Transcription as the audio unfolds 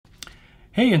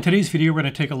Hey, in today's video we're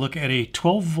going to take a look at a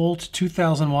 12 volt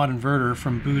 2000 watt inverter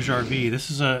from BougeRV. This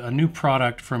is a new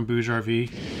product from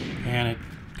BougeRV and it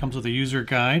comes with a user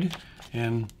guide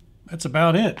and that's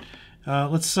about it.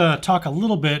 Let's talk a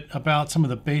little bit about some of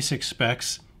the basic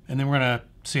specs and then we're going to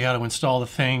see how to install the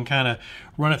thing, kind of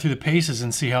run it through the paces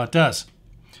and see how it does.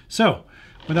 So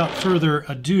without further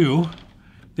ado,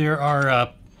 there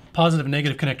are positive and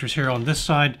negative connectors here on this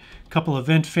side, a couple of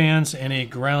vent fans and a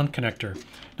ground connector.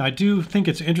 Now I do think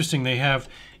it's interesting they have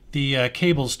the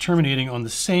cables terminating on the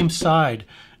same side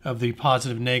of the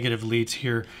positive negative leads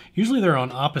here. Usually they're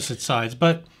on opposite sides,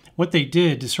 but what they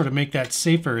did to sort of make that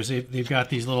safer is they've got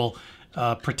these little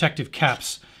protective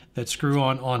caps that screw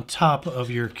on top of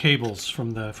your cables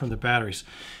from the batteries,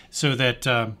 so that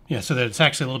so that it's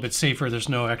actually a little bit safer. There's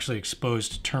no actually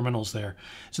exposed terminals there,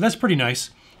 so that's pretty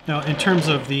nice. Now in terms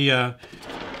of the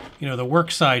the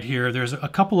work side here, there's a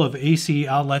couple of AC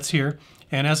outlets here.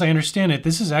 And as I understand it,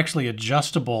 this is actually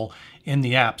adjustable in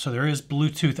the app. So there is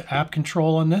Bluetooth app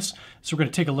control on this. So we're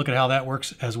going to take a look at how that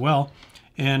works as well.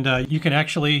 And you can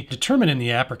actually determine in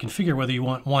the app or configure whether you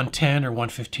want 110 or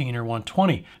 115 or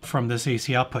 120 from this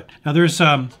AC output. Now there's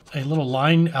a little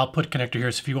line output connector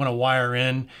here. So if you want to wire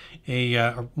in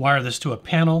or wire this to a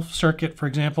panel circuit, for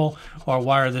example, or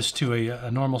wire this to a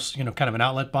normal, kind of an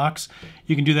outlet box,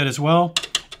 you can do that as well.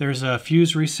 There's a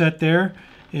fuse reset there.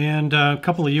 And a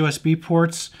couple of USB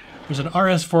ports. There's an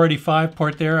RS-485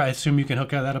 port there. I assume you can hook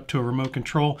that up to a remote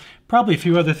control. Probably a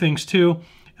few other things too.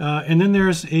 And then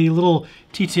there's a little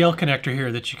TTL connector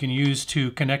here that you can use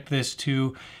to connect this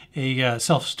to a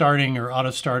self-starting or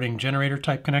auto-starting generator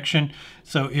type connection.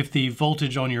 So if the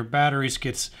voltage on your batteries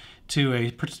gets to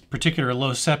a particular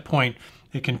low set point,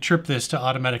 it can trip this to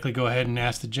automatically go ahead and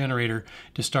ask the generator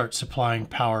to start supplying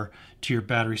power to your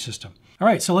battery system. All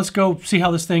right, so let's go see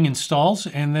how this thing installs,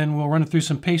 and then we'll run it through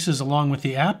some paces along with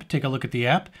the app, take a look at the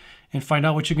app, and find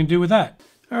out what you can do with that.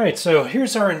 All right, so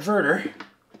here's our inverter.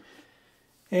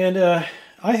 And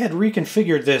I had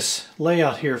reconfigured this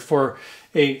layout here for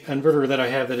an inverter that I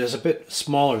have that is a bit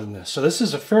smaller than this. So this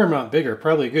is a fair amount bigger,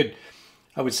 probably a good,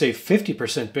 I would say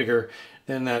 50% bigger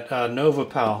than that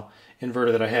NovaPal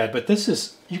inverter that I had. But this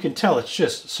is, you can tell it's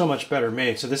just so much better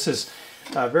made. So this is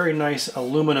a very nice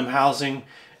aluminum housing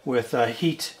with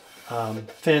heat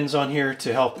fins on here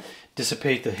to help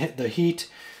dissipate the heat.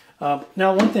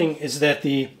 Now one thing is that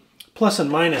the plus and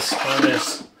minus on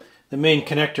this, the main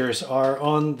connectors, are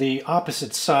on the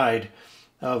opposite side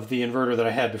of the inverter that I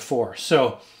had before.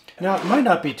 So now it might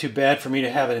not be too bad for me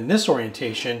to have it in this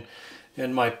orientation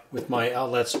and with my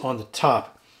outlets on the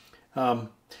top.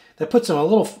 That puts them a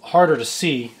little harder to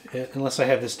see unless I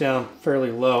have this down fairly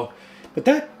low, but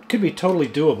that could be totally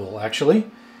doable actually.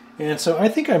 And so I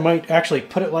think I might actually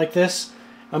put it like this.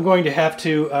 I'm going to have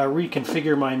to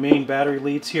reconfigure my main battery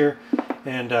leads here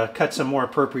and cut some more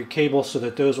appropriate cables so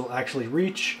that those will actually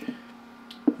reach.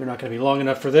 They're not going to be long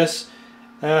enough for this.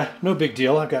 No big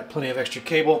deal. I've got plenty of extra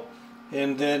cable.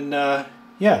 And then,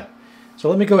 yeah. So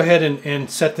let me go ahead and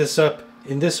set this up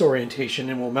in this orientation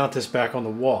and we'll mount this back on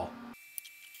the wall.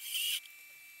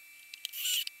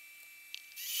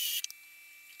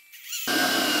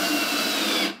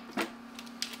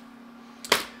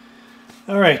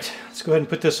 All right, let's go ahead and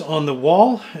put this on the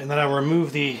wall, and then I'll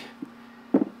remove the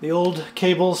old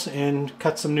cables and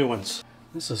cut some new ones.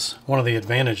 This is one of the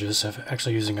advantages of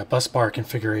actually using a bus bar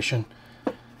configuration,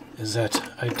 is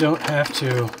that I don't have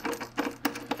to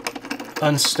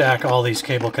unstack all these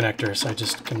cable connectors. I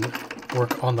just can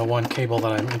work on the one cable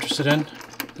that I'm interested in.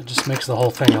 It just makes the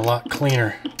whole thing a lot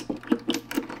cleaner.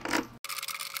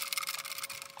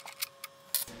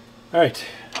 All right.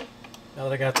 Now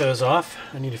that I got those off,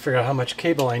 I need to figure out how much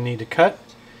cable I need to cut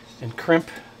and crimp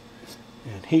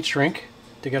and heat shrink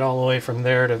to get all the way from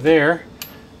there to there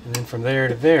and then from there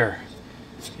to there.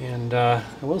 And I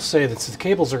will say that the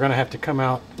cables are going to have to come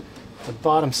out the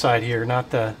bottom side here,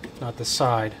 not the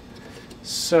side.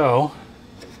 So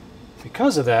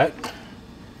because of that,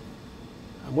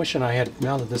 I'm wishing I had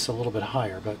mounted this a little bit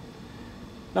higher, but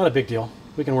not a big deal.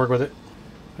 We can work with it.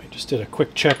 I just did a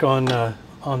quick check on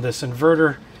this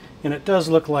inverter. And it does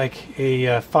look like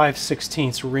a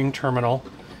 5/16 ring terminal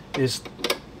is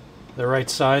the right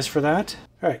size for that.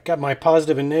 All right, got my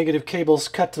positive and negative cables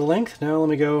cut to length. Now let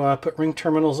me go put ring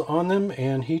terminals on them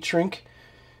and heat shrink,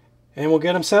 and we'll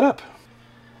get them set up.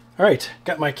 All right,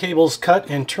 got my cables cut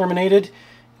and terminated.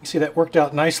 You see that worked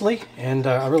out nicely, and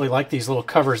I really like these little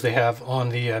covers they have on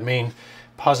the main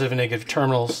positive and negative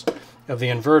terminals of the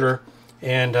inverter.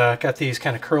 And got these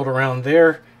kind of curled around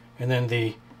there, and then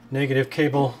the negative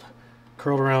cable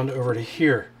curled around over to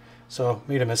here. So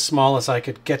made them as small as I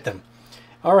could get them.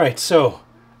 All right, so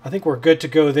I think we're good to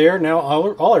go there. Now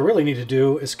all I really need to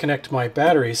do is connect my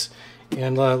batteries,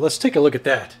 and let's take a look at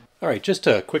that. All right, just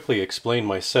to quickly explain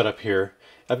my setup here,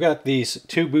 I've got these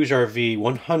two BougeRV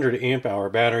 100 amp hour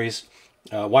batteries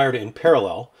wired in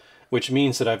parallel, which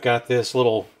means that I've got this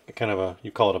little kind of a,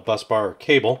 you call it a bus bar or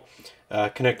cable,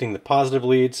 connecting the positive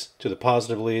leads to the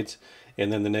positive leads,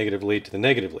 and then the negative lead to the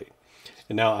negative lead.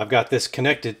 And now I've got this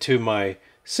connected to my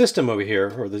system over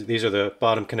here, or these are the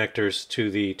bottom connectors to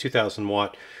the 2000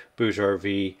 watt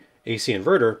BougeRV AC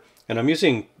inverter, and I'm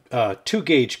using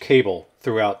 2-gauge cable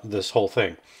throughout this whole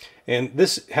thing. And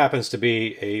this happens to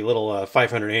be a little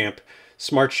 500 amp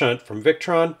smart shunt from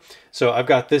Victron. So I've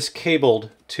got this cabled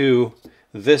to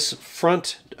this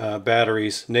front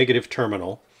battery's negative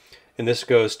terminal, and this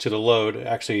goes to the load.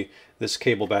 Actually, this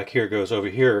cable back here goes over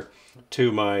here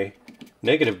to my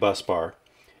negative bus bar.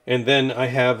 And then I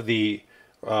have the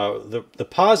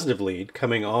positive lead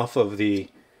coming off of the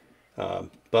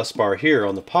bus bar here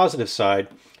on the positive side,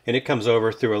 and it comes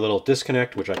over through a little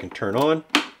disconnect which I can turn on,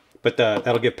 but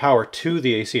that'll give power to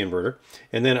the AC inverter.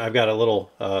 And then I've got a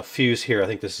little fuse here. I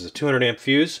think this is a 200 amp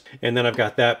fuse, and then I've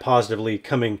got that positive lead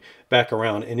coming back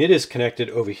around, and it is connected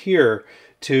over here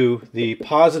to the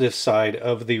positive side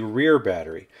of the rear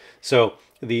battery. So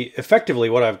effectively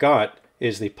what I've got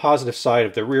is the positive side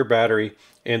of the rear battery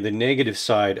and the negative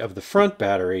side of the front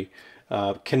battery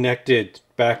connected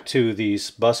back to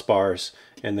these bus bars,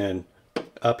 and then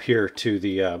up here to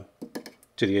the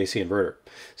AC inverter.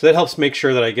 So that helps make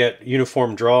sure that I get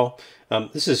uniform draw.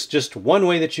 This is just one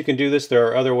way that you can do this. There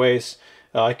are other ways.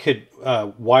 I could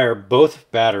wire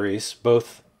both batteries,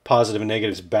 both positive and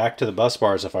negatives, back to the bus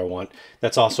bars if I want.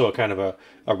 That's also a kind of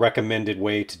a recommended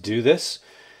way to do this.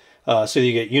 So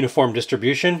you get uniform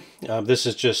distribution. This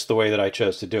is just the way that I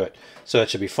chose to do it. So that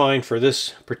should be fine for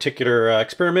this particular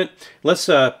experiment. Let's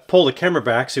pull the camera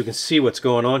back so you can see what's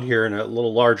going on here in a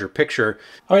little larger picture.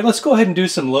 All right, let's go ahead and do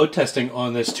some load testing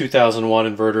on this 2000 watt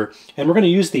inverter. And we're going to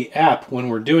use the app when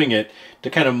we're doing it to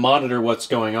kind of monitor what's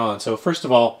going on. So first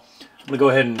of all, I'm going to go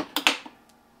ahead and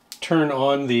turn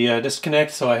on the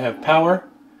disconnect so I have power.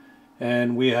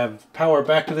 And we have power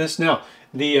back to this. Now,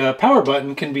 the power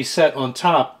button can be set on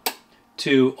top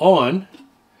to on,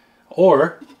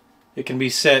 or it can be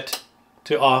set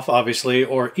to off, obviously,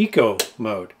 or eco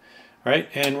mode. All right,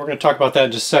 and we're going to talk about that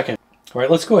in just a second. All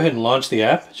right, let's go ahead and launch the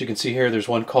app. As you can see here, there's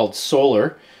one called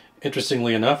Solar.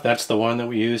 Interestingly enough, that's the one that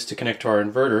we use to connect to our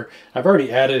inverter. I've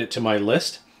already added it to my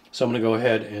list, so I'm going to go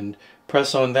ahead and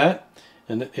press on that.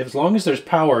 And as long as there's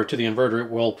power to the inverter, it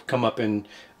will come up and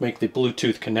make the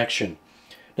Bluetooth connection.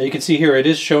 Now you can see here it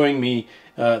is showing me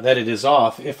that it is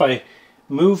off. If I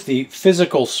move the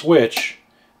physical switch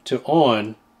to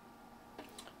on,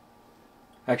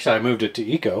 actually I moved it to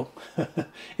eco,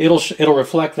 it'll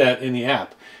reflect that in the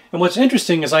app. And what's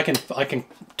interesting is I can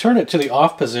turn it to the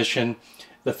off position,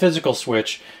 the physical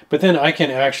switch, but then I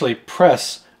can actually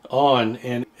press on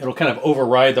and it'll kind of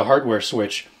override the hardware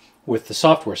switch with the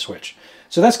software switch.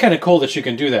 So that's kind of cool that you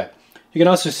can do that. You can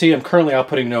also see I'm currently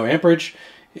outputting no amperage.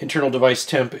 Internal device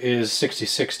temp is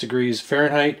 66 degrees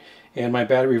Fahrenheit, and my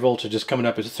battery voltage is coming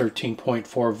up at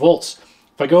 13.4 volts.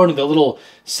 If I go into the little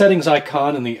settings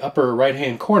icon in the upper right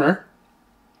hand corner,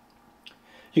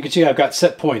 you can see I've got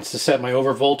set points to set my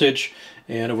over voltage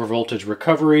and over voltage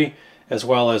recovery, as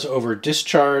well as over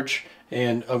discharge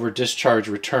and over discharge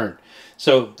return.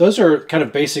 So those are kind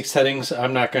of basic settings.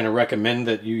 I'm not going to recommend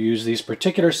that you use these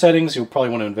particular settings. You'll probably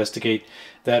want to investigate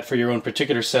that for your own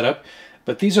particular setup.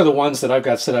 But these are the ones that I've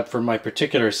got set up for my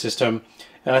particular system.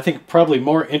 And I think probably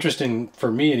more interesting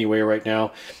for me anyway right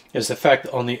now is the fact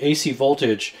that on the AC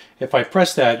voltage, if I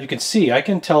press that, you can see I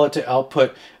can tell it to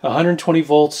output 120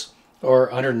 volts or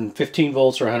 115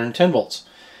 volts or 110 volts.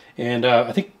 And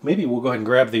I think maybe we'll go ahead and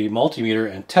grab the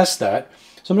multimeter and test that.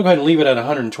 So I'm going to go ahead and leave it at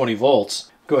 120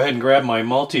 volts. Go ahead and grab my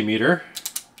multimeter,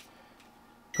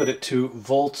 put it to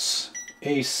volts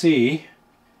AC,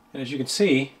 and as you can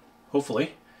see,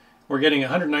 hopefully, we're getting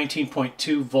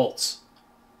 119.2 volts.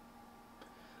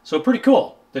 So pretty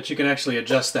cool that you can actually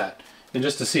adjust that. And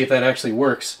just to see if that actually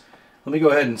works, let me go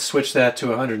ahead and switch that to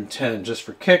 110 just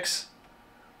for kicks.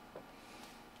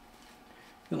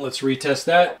 And let's retest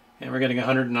that, and we're getting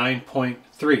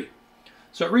 109.3.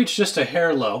 So it reached just a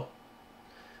hair low,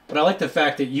 but I like the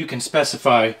fact that you can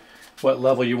specify what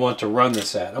level you want to run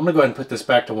this at. I'm going to go ahead and put this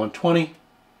back to 120,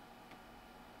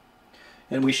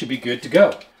 and we should be good to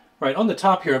go. Right, on the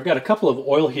top here, I've got a couple of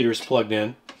oil heaters plugged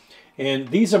in, and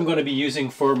these I'm going to be using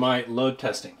for my load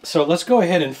testing. So let's go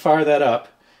ahead and fire that up.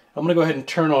 I'm going to go ahead and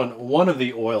turn on one of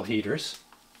the oil heaters.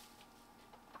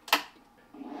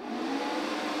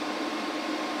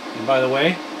 And by the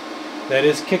way, that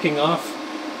is kicking off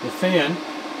the fan.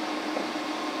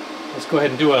 let's go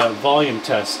ahead and do a volume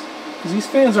test, because these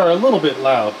fans are a little bit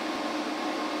loud.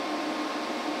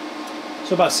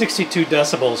 So about 62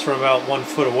 decibels from about 1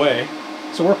 foot away.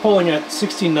 So we're pulling at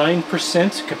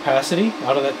 69% capacity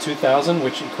out of that 2000,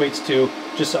 which equates to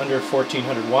just under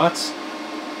 1400 watts.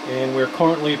 And we're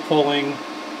currently pulling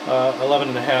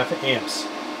 11.5 amps.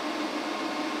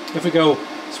 If we go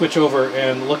switch over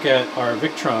and look at our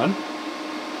Victron,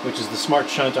 which is the smart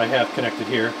shunt I have connected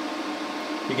here,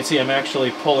 you can see I'm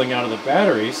actually pulling out of the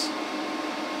batteries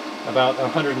about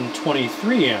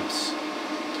 123 amps.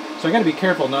 So I got to be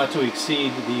careful not to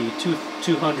exceed the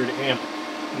 200 amp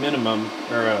minimum,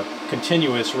 or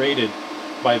continuous rated,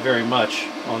 by very much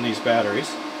on these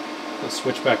batteries. Let's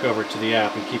switch back over to the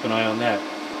app and keep an eye on that.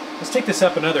 Let's take this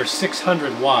up another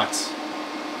 600 watts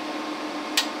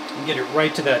and get it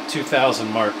right to that 2000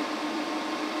 mark.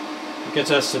 It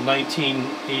gets us to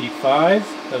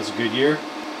 1985. That was a good year.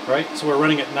 All right, so we're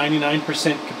running at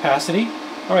 99% capacity.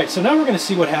 All right, so now we're going to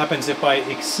see what happens if I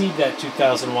exceed that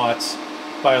 2000 watts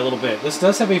by a little bit. This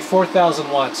does have a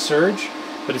 4000 watt surge,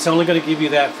 but it's only going to give you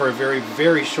that for a very,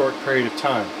 very short period of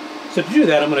time. So to do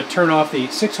that, I'm going to turn off the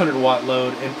 600 watt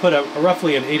load and put a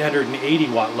roughly an 880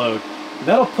 watt load.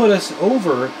 That'll put us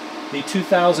over the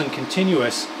 2000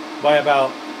 continuous by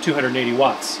about 280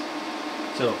 watts.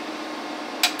 So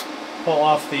pull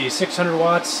off the 600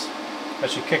 watts. That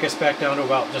should kick us back down to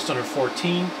about just under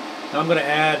 14. Now I'm going to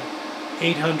add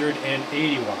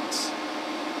 880 watts.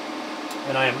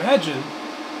 And I imagine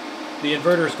the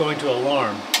inverter is going to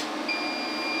alarm,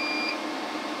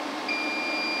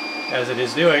 as it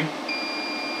is doing.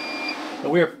 But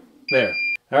we're there.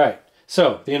 All right.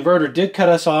 So the inverter did cut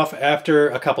us off after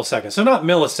a couple seconds. So not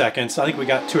milliseconds. I think we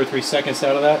got 2 or 3 seconds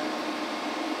out of that.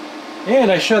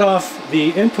 And I shut off the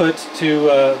input to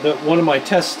one of my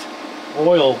test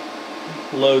oil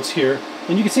loads here.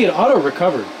 And you can see it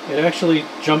auto-recovered. It actually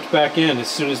jumped back in as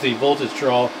soon as the voltage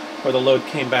draw or the load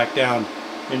came back down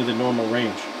into the normal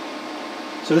range.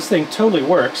 So this thing totally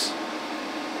works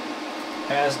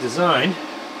as designed.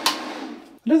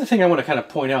 Another thing I want to kind of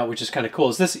point out, which is kind of cool,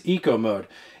 is this eco mode.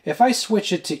 If I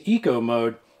switch it to eco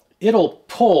mode, it'll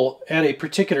pull at a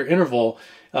particular interval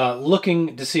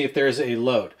looking to see if there's a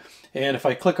load. And if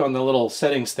I click on the little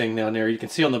settings thing down there, you can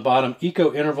see on the bottom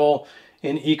eco interval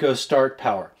and eco start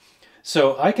power.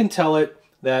 So I can tell it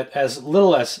that as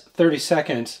little as 30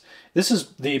 seconds, this is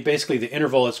basically the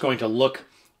interval it's going to look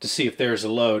to see if there's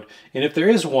a load. And if there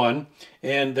is one,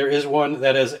 and there is one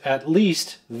that is at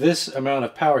least this amount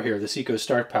of power here, this eco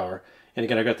start power, and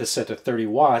again I got this set to 30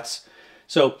 watts,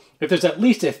 so if there's at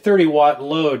least a 30 watt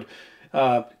load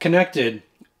connected,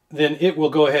 then it will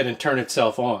go ahead and turn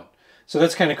itself on. So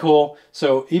that's kind of cool.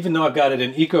 So even though I've got it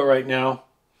in eco right now,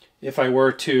 if I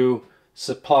were to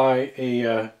supply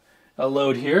a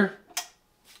load here,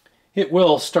 it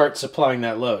will start supplying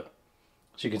that load.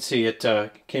 So you can see it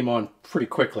came on pretty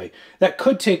quickly. That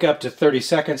could take up to 30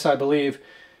 seconds, I believe,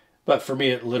 but for me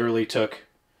it literally took,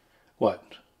 what,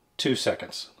 2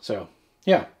 seconds. So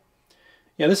yeah,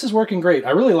 this is working great.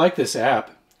 I really like this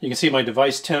app. You can see my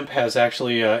device temp has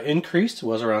actually increased. It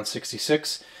was around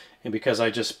 66, and because I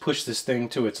just pushed this thing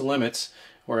to its limits,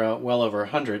 we're well over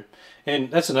 100.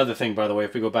 And that's another thing, by the way,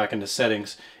 if we go back into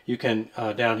settings, you can,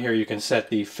 down here, you can set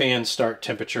the fan start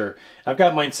temperature. I've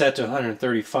got mine set to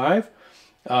 135,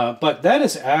 but that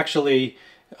is actually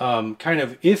kind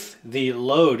of if the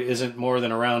load isn't more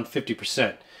than around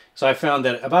 50%. So I found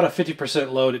that about a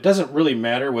 50% load, it doesn't really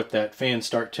matter what that fan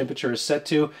start temperature is set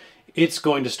to. It's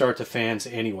going to start the fans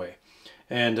anyway.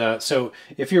 And so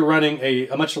if you're running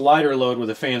a much lighter load where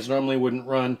the fans normally wouldn't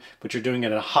run, but you're doing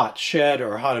it in a hot shed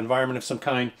or a hot environment of some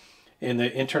kind, and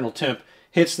the internal temp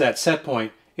hits that set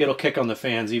point, it'll kick on the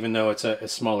fans even though it's a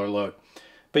smaller load.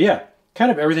 But yeah,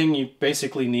 kind of everything you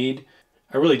basically need.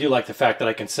 I really do like the fact that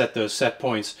I can set those set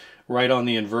points right on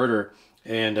the inverter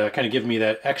and kind of give me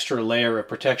that extra layer of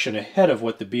protection ahead of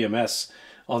what the BMS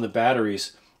on the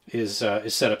batteries is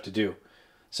set up to do.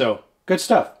 So good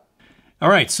stuff. All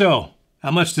right, so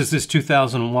how much does this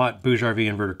 2000 watt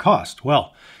BougeRV inverter cost?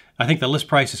 Well, I think the list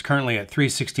price is currently at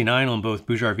 $369 on both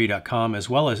BougeRV.com as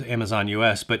well as Amazon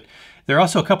US, but there are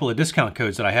also a couple of discount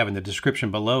codes that I have in the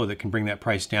description below that can bring that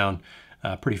price down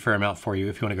a pretty fair amount for you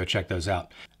if you want to go check those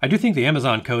out. I do think the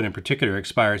Amazon code in particular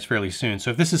expires fairly soon,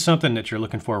 so if this is something that you're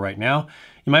looking for right now,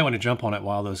 you might want to jump on it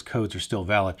while those codes are still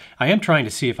valid. I am trying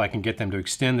to see if I can get them to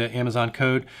extend the Amazon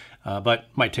code, but it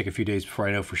might take a few days before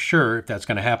I know for sure if that's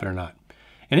going to happen or not.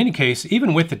 In any case,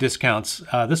 even with the discounts,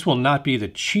 this will not be the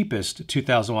cheapest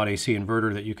 2000 watt AC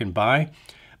inverter that you can buy.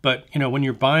 But when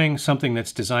you're buying something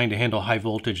that's designed to handle high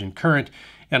voltage and current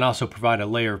and also provide a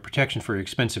layer of protection for your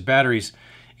expensive batteries,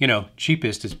 you know,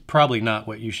 cheapest is probably not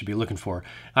what you should be looking for.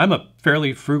 I'm a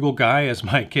fairly frugal guy, as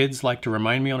my kids like to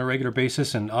remind me on a regular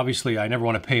basis, and obviously I never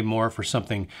want to pay more for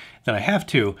something than I have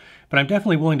to, but I'm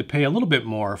definitely willing to pay a little bit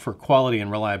more for quality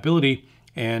and reliability,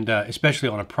 and especially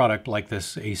on a product like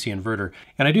this AC inverter.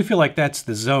 And I do feel like that's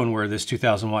the zone where this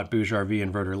 2000 watt BougeRV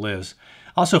inverter lives.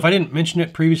 Also, if I didn't mention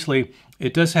it previously,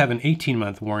 it does have an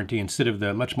 18-month warranty instead of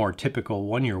the much more typical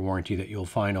 1-year warranty that you'll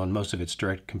find on most of its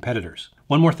direct competitors.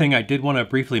 One more thing I did want to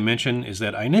briefly mention is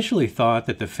that I initially thought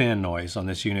that the fan noise on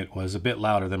this unit was a bit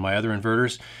louder than my other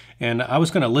inverters, and I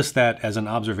was going to list that as an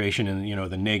observation in, you know,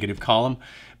 the negative column.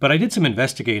 But I did some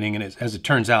investigating, and as it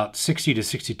turns out, 60 to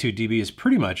 62 dB is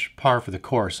pretty much par for the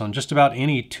course on just about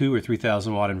any 2,000 or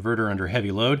 3,000 watt inverter under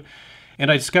heavy load. And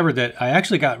I discovered that I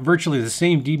actually got virtually the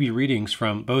same dB readings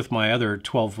from both my other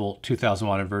 12 volt 2000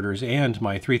 watt inverters and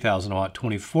my 3000 watt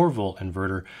 24 volt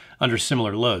inverter under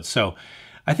similar loads. So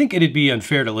I think it'd be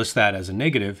unfair to list that as a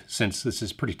negative, since this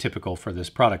is pretty typical for this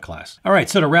product class. All right,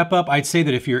 so to wrap up, I'd say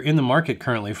that if you're in the market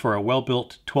currently for a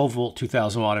well-built 12 volt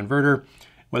 2000 watt inverter,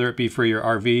 whether it be for your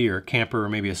RV or camper or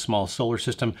maybe a small solar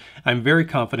system, I'm very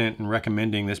confident in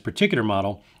recommending this particular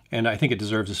model, and I think it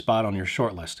deserves a spot on your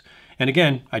short list. And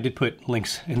again, I did put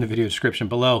links in the video description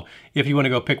below if you want to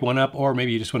go pick one up, or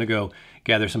maybe you just want to go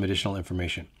gather some additional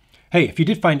information. Hey, if you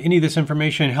did find any of this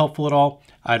information helpful at all,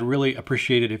 I'd really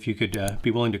appreciate it if you could be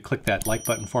willing to click that like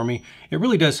button for me. It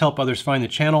really does help others find the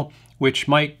channel, which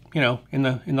might, you know, in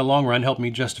the long run help me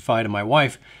justify to my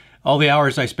wife all the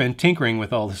hours I spend tinkering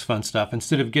with all this fun stuff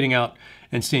instead of getting out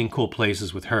and seeing cool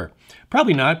places with her.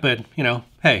 Probably not, but, you know,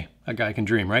 hey, a guy can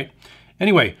dream, right?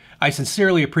 Anyway, I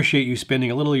sincerely appreciate you spending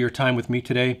a little of your time with me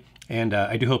today, and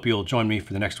I do hope you'll join me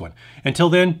for the next one. Until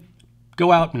then,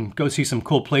 go out and go see some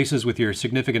cool places with your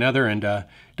significant other, and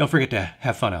don't forget to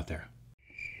have fun out there.